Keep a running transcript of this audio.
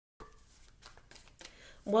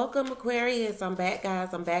Welcome, Aquarius. I'm back,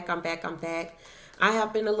 guys. I'm back. I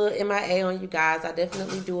have been a little MIA on you guys. I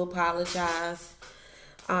definitely do apologize.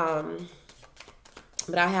 Um,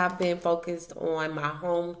 but I have been focused on my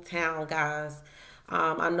hometown, guys.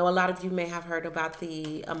 I know a lot of you may have heard about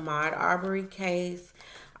the Ahmaud Arbery case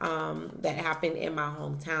that happened in my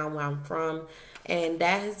hometown where I'm from. And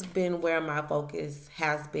that has been where my focus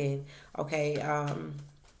has been. Okay.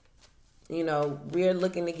 We're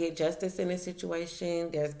looking to get justice in this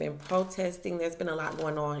situation. There's been protesting. There's been a lot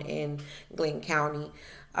going on in Glenn County.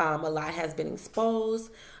 A lot has been exposed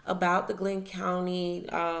about the Glenn County,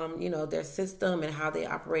 their system and how they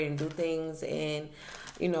operate and do things. And,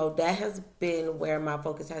 that has been where my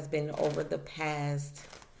focus has been over the past,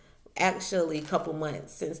 actually, couple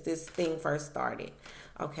months since this thing first started.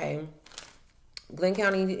 Okay. Glenn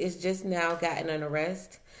County is just now gotten an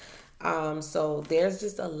arrest. So there's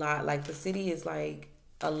just a lot, like the city is like,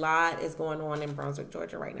 a lot is going on in Brunswick,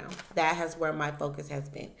 Georgia right now. That has where my focus has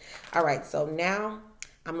been. All right. So now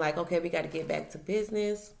I'm like, okay, we got to get back to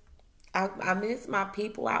business. I miss my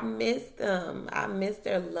people. I miss them. I miss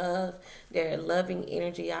their love, their loving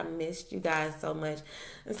energy. I missed you guys so much.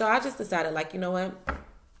 And so I just decided, like, you know what?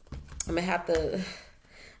 I'm gonna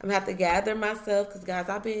have to gather myself because, guys,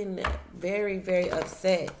 I've been very, very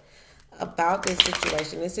upset about this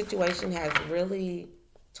situation. This situation has really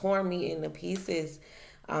torn me into pieces.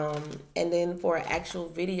 And then for an actual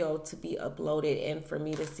video to be uploaded and for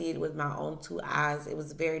me to see it with my own two eyes, it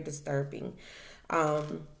was very disturbing.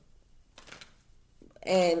 And,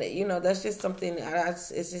 that's just something, it's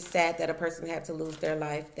just sad that a person had to lose their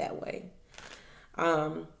life that way.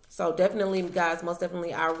 So definitely, guys, most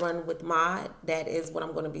definitely I run with Mod. That is what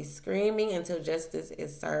I'm going to be screaming until justice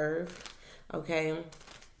is served. Okay.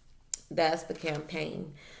 That's the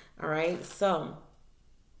campaign. All right. So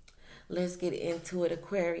let's get into it,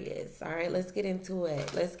 Aquarius. All right. Let's get into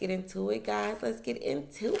it. Let's get into it, guys. Let's get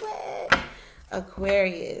into it.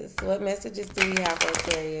 Aquarius. What messages do we have for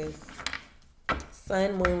Aquarius?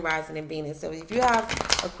 Sun, moon, rising, and Venus. So if you have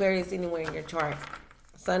Aquarius anywhere in your chart,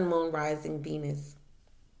 sun, moon, rising, Venus,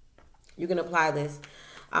 you can apply this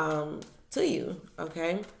to you.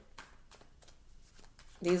 Okay.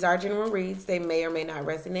 These are general reads. They may or may not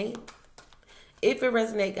resonate. If it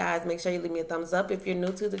resonates, guys, make sure you leave me a thumbs up. If you're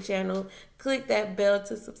new to the channel, click that bell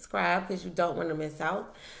to subscribe because you don't want to miss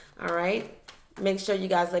out. All right. Make sure you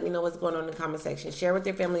guys let me know what's going on in the comment section. Share with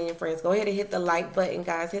your family and your friends. Go ahead and hit the like button,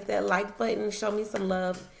 guys. Hit that like button. Show me some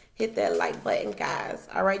love. Hit that like button, guys.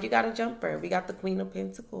 All right. You got a jumper. We got the Queen of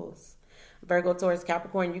Pentacles. Virgo, Taurus,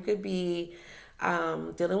 Capricorn. You could be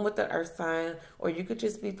dealing with the earth sign, or you could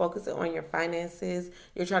just be focusing on your finances.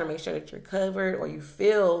 You're trying to make sure that you're covered, or you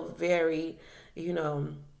feel very,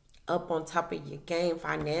 up on top of your game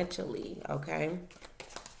financially. Okay.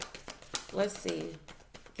 Let's see.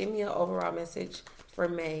 Give me an overall message for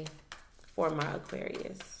May for my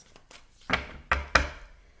Aquarius.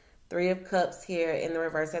 Three of Cups here in the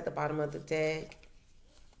reverse at the bottom of the deck.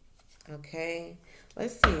 Okay.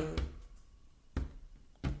 Let's see.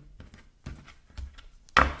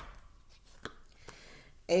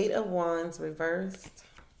 Eight of Wands reversed.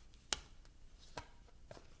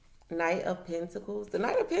 Knight of Pentacles. The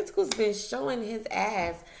Knight of Pentacles has been showing his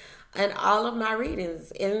ass in all of my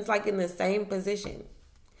readings. And it's like in the same position.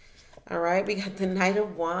 All right. We got the Knight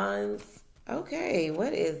of Wands. Okay.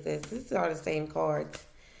 What is this? These are the same cards.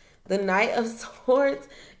 The Knight of Swords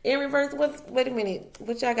in reverse. Wait a minute.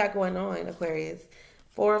 What y'all got going on, Aquarius?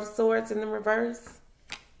 Four of Swords in the reverse.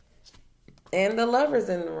 And the Lovers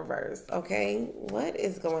in the reverse. Okay. What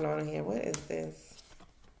is going on here? What is this?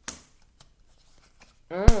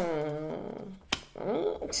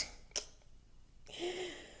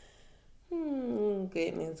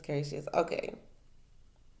 Goodness gracious. Okay.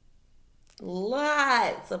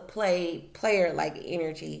 Lots of player-like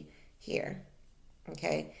energy here.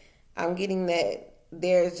 Okay. I'm getting that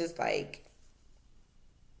there's just like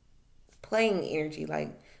playing energy.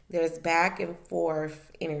 Like there's back and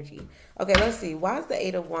forth energy. Okay, let's see. Why is the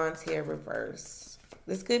Eight of Wands here reverse?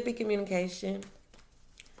 This could be communication.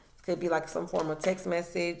 Could be like some form of text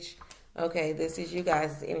message. Okay, this is you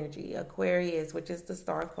guys' energy. Aquarius, which is the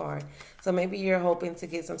Star card. So maybe you're hoping to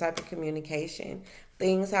get some type of communication.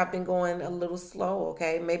 Things have been going a little slow,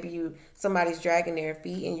 okay? Maybe somebody's dragging their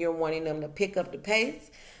feet and you're wanting them to pick up the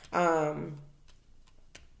pace. You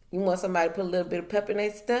want somebody to put a little bit of pep in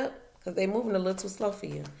their step because they're moving a little too slow for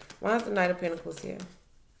you. Why is the Knight of Pentacles here?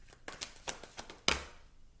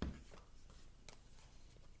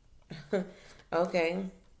 Okay.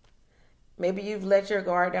 Maybe you've let your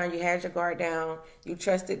guard down. You had your guard down. You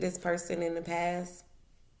trusted this person in the past.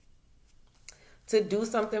 to do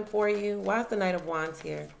something for you. Why is the Knight of Wands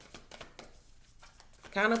here?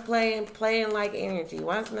 Kind of playing like energy.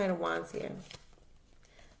 Why is the Knight of Wands here?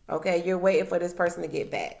 Okay, you're waiting for this person to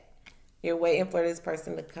get back. You're waiting for this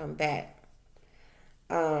person to come back.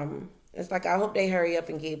 It's like, I hope they hurry up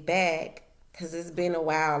and get back, because it's been a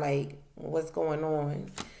while. Like, what's going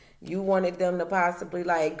on? You wanted them to possibly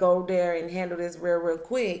like go there and handle this real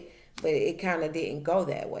quick, but it kind of didn't go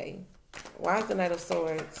that way. Why is the Knight of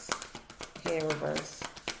Swords here in reverse?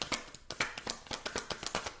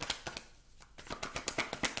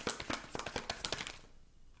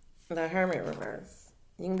 The Hermit reverse.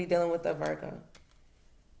 You can be dealing with a Virgo.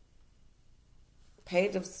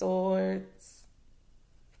 Page of Swords,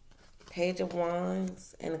 Page of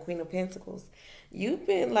Wands, and the Queen of Pentacles. You've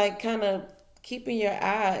been like kind of keeping your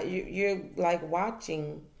eye, you're like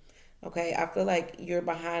watching. Okay, I feel like you're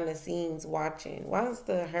behind the scenes watching. Why is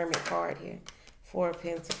the Hermit card here? Four of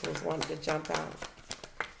Pentacles wanted to jump out.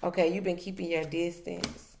 Okay, you've been keeping your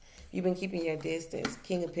distance. You've been keeping your distance.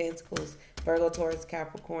 King of Pentacles, Virgo, Taurus,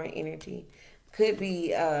 Capricorn energy. Could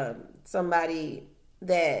be somebody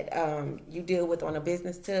that you deal with on a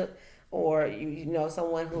business tip, or you know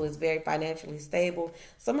someone who is very financially stable.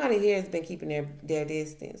 Somebody here has been keeping their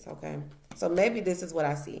distance, okay? So maybe this is what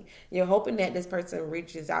I see. You're hoping that this person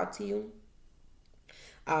reaches out to you.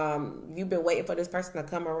 You've been waiting for this person to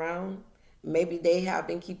come around. Maybe they have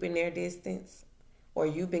been keeping their distance, or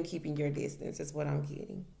you've been keeping your distance is what I'm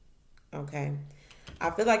getting, okay? I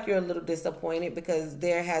feel like you're a little disappointed because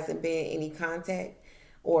there hasn't been any contact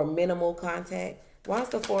or minimal contact. Why is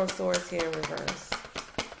the Four of Swords here in reverse?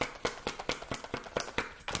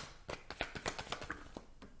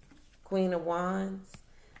 Queen of Wands.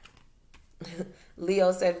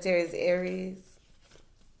 Leo, Sagittarius, Aries.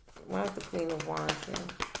 Why is the Queen of Wands here?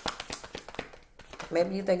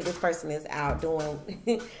 Maybe you think this person is out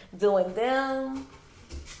doing doing them.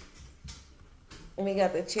 And we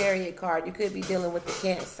got the Chariot card. You could be dealing with the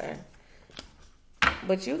Cancer.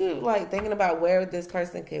 But you could like thinking about where this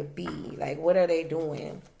person could be. Like, what are they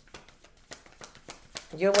doing?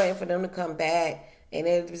 You're waiting for them to come back, and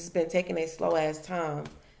they've just been taking a slow ass time.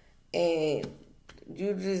 And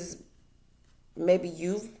you just, maybe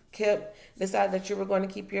you've decided that you were going to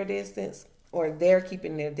keep your distance, or they're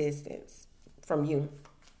keeping their distance from you.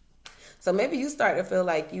 So maybe you start to feel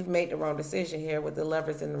like you've made the wrong decision here with the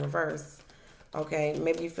Lovers in the reverse. Okay,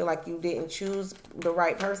 maybe you feel like you didn't choose the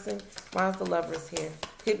right person. Why is the Lovers here?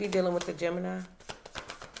 Could be dealing with the Gemini.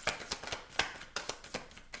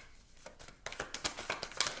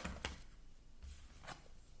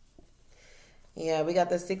 Yeah, we got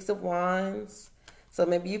the Six of Wands. So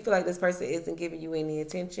maybe you feel like this person isn't giving you any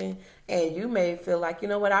attention, and you may feel like, you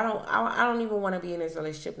know what, I don't even want to be in this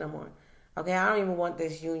relationship no more. Okay, I don't even want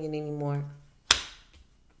this union anymore.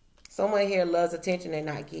 Someone here loves attention and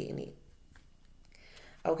not getting it.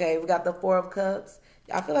 Okay, we got the Four of Cups.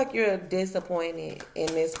 I feel like you're disappointed in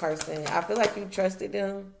this person. I feel like you trusted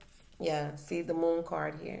them. Yeah, see the Moon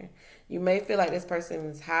card here. You may feel like this person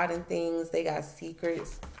is hiding things. They got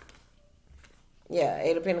secrets. Yeah,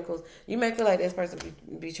 Eight of Pentacles. You may feel like this person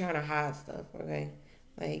be trying to hide stuff, okay?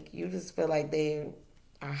 Like, you just feel like they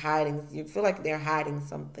are hiding. You feel like they're hiding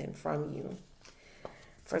something from you.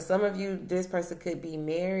 For some of you, this person could be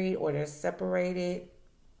married or they're separated.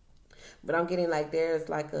 But I'm getting like there's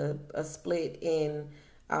like a split in,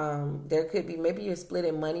 there could be, maybe you're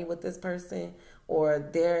splitting money with this person, or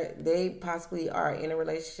they possibly are in a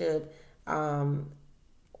relationship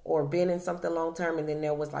or been in something long term, and then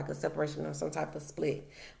there was like a separation or some type of split.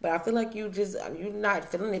 But I feel like you're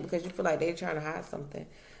not feeling it because you feel like they're trying to hide something.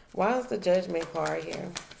 Why is the Judgment card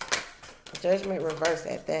here? Judgment reverse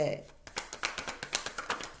at that.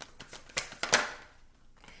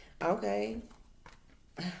 Okay.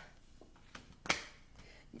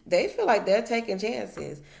 They feel like they're taking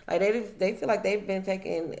chances. Like they feel like they've been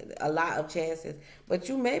taking a lot of chances. But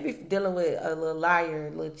you may be dealing with a little liar, a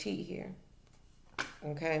little cheat here.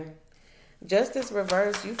 Okay. Justice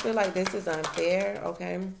reverse. You feel like this is unfair.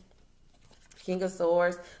 Okay. King of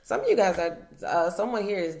Swords. Some of you guys are, someone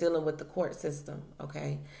here is dealing with the court system.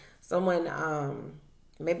 Okay. Someone,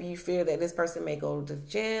 maybe you fear that this person may go to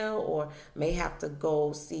jail or may have to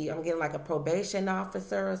go see, I'm getting like a probation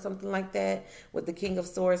officer or something like that with the King of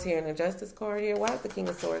Swords here and the Justice card here. Why is the King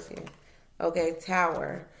of Swords here? Okay,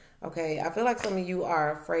 Tower. Okay, I feel like some of you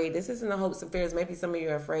are afraid. This isn't the hopes and fears. Maybe some of you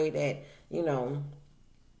are afraid that, you know,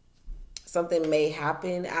 something may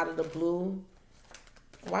happen out of the blue.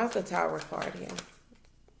 Why is the Tower card here?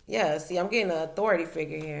 Yeah, see, I'm getting an authority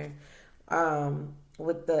figure here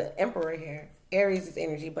with the Emperor here. Aries is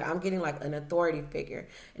energy, but I'm getting like an authority figure.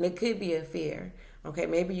 And it could be a fear. Okay,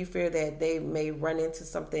 maybe you fear that they may run into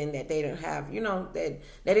something that they don't have,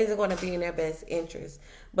 that isn't going to be in their best interest.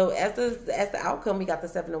 But as the outcome, we got the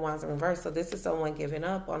Seven of Wands in reverse. So this is someone giving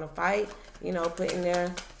up on a fight, putting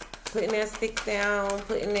their sticks down,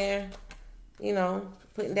 putting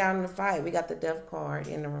down the fight. We got the Death card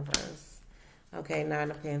in the reverse. Okay,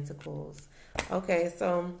 Nine of Pentacles. Okay,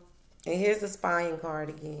 so, and here's the Spying card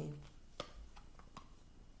again.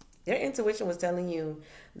 Your intuition was telling you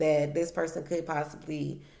that this person could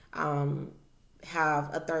possibly have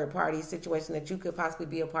a third-party situation, that you could possibly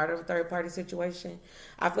be a part of a third-party situation.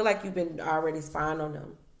 I feel like you've been already spying on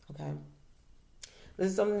them, okay?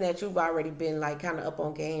 This is something that you've already been, like, kind of up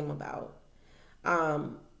on game about.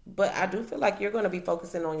 But I do feel like you're going to be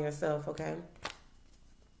focusing on yourself, okay?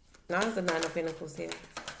 Now is the Nine of Pentacles here.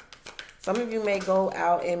 Some of you may go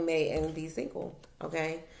out and be single,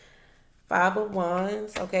 okay? Five of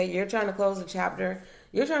Wands, okay? You're trying to close a chapter.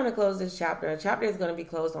 You're trying to close this chapter. A chapter is going to be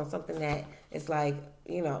closed on something that is like,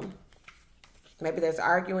 maybe there's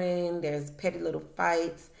arguing, there's petty little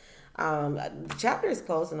fights. The chapter is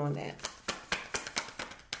closing on that.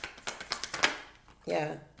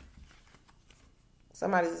 Yeah.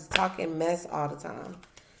 Somebody's talking mess all the time.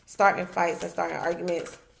 Starting fights and starting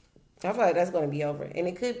arguments. I feel like that's going to be over. And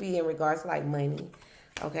it could be in regards to like money,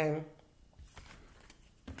 okay?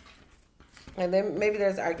 And then maybe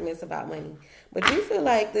there's arguments about money. But you feel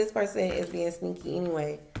like this person is being sneaky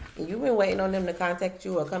anyway. And you've been waiting on them to contact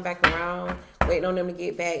you or come back around, waiting on them to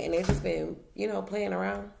get back. And they've just been, playing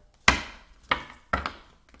around.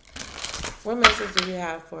 What message do you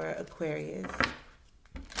have for Aquarius?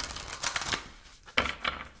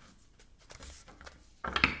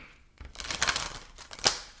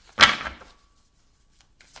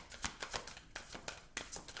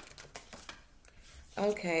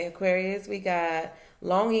 Okay, Aquarius, we got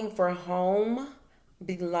longing for home,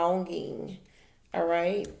 belonging. All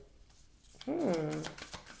right.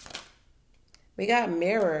 We got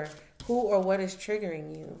mirror. Who or what is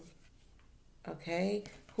triggering you? Okay.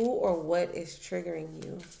 Who or what is triggering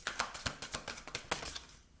you?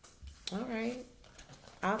 All right.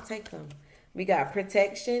 I'll take them. We got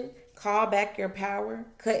protection. Call back your power,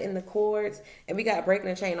 cutting the cords, and we got breaking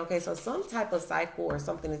the chain. Okay, so some type of cycle or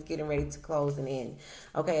something is getting ready to close and end.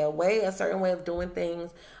 Okay, a certain way of doing things,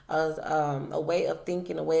 a way of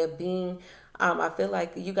thinking, a way of being. I feel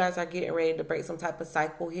like you guys are getting ready to break some type of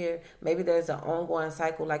cycle here. Maybe there's an ongoing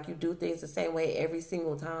cycle, like you do things the same way every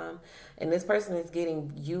single time. And this person is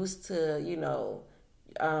getting used to,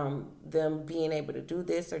 them being able to do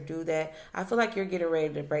this or do that. I feel like you're getting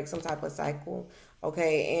ready to break some type of cycle.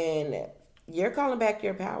 Okay, and you're calling back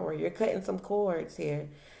your power. You're cutting some cords here.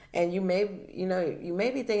 And you may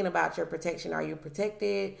be thinking about your protection. Are you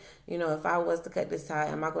protected? If I was to cut this tie,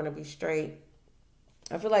 am I going to be straight?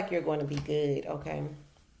 I feel like you're going to be good, okay?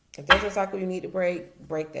 If there's a cycle you need to break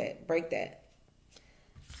that. Break that.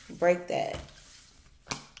 Break that.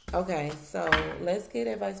 Okay, so let's get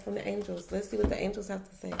advice from the angels. Let's see what the angels have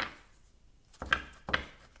to say.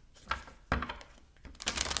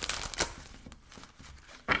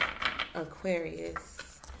 Aquarius.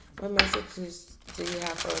 What messages do you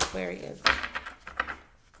have for Aquarius?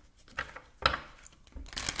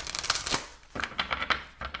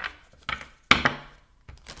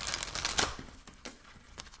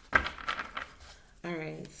 All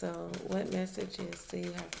right, so what messages do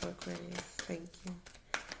you have for Aquarius? Thank you.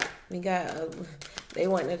 We got, they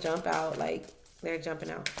want to jump out, like they're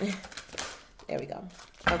jumping out. There we go.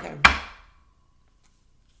 Okay.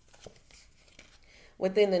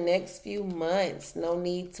 Within the next few months, no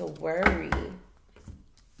need to worry.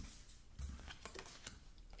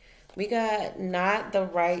 We got not the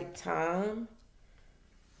right time.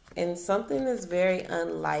 And something is very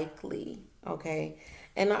unlikely, okay?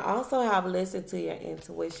 And I also have listened to your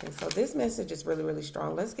intuition. So this message is really, really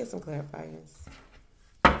strong. Let's get some clarifiers.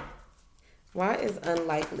 Why is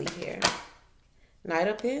unlikely here? Knight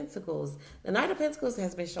of Pentacles. The Knight of Pentacles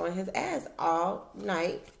has been showing his ass all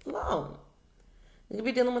night long. You could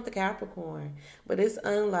be dealing with the Capricorn, but it's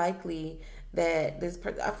unlikely that this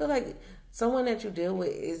person, I feel like someone that you deal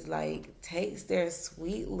with is like, takes their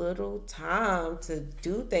sweet little time to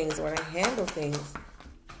do things or to handle things.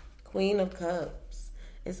 Queen of Cups.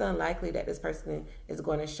 It's unlikely that this person is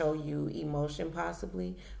going to show you emotion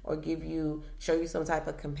possibly, or show you some type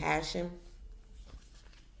of compassion.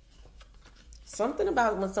 Something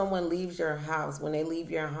about when someone leaves your house, when they leave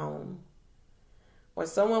your home. Or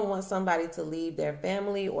someone wants somebody to leave their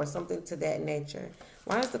family or something to that nature.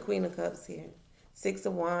 Why is the Queen of Cups here? Six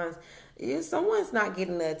of Wands. Someone's not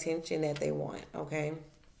getting the attention that they want, okay?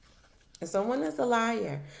 And someone is a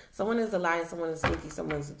liar. Someone is a liar. Someone is sneaky.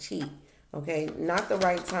 Someone's a cheat, Okay, not the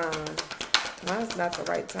right time. Why is not the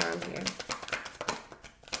right time here?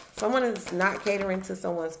 Someone is not catering to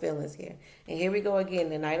someone's feelings here. And here we go again,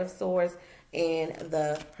 the Knight of Swords and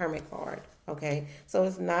the Hermit card. Okay, so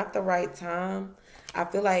it's not the right time. I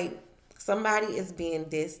feel like somebody is being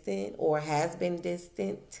distant or has been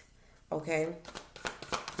distant. Okay,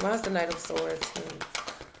 why's the Knight of Swords here?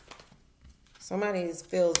 Somebody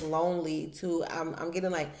feels lonely too. I'm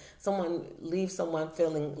getting like someone leaves someone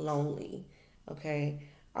feeling lonely. Okay.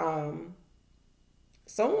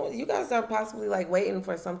 Someone, you guys are possibly like waiting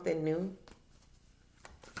for something new.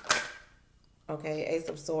 Okay, Ace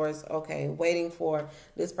of Swords. Okay, waiting for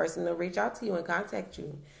this person to reach out to you and contact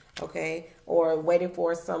you. Okay, or waiting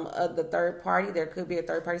for some the third party. There could be a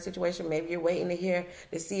third party situation. Maybe you're waiting to hear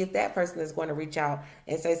to see if that person is going to reach out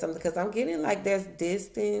and say something. Because I'm getting like there's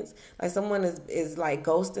distance. Like someone is like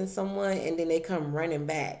ghosting someone and then they come running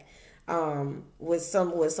back with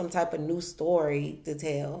some type of new story to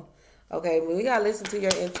tell. Okay, we gotta listen to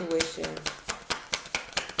your intuition.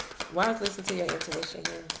 Why listen to your intuition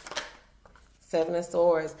here? Seven of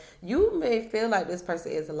Swords. You may feel like this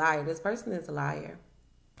person is a liar. This person is a liar.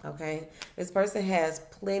 Okay, this person has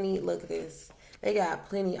plenty. Look at this. They got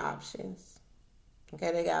plenty options.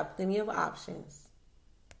 Okay, they got plenty of options.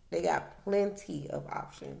 They got plenty of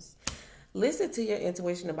options. Listen to your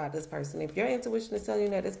intuition about this person. If your intuition is telling you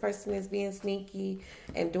that this person is being sneaky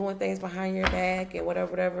and doing things behind your back and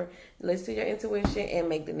whatever, listen to your intuition and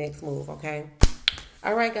make the next move, okay?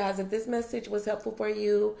 All right, guys, if this message was helpful for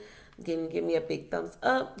you, give me a big thumbs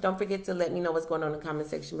up. Don't forget to let me know what's going on in the comment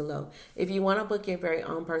section below. If you want to book your very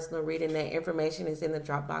own personal reading, that information is in the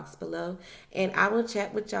drop box below. And I will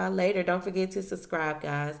chat with y'all later. Don't forget to subscribe,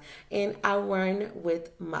 guys. And I run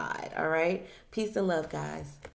with Mod, all right? Peace and love, guys.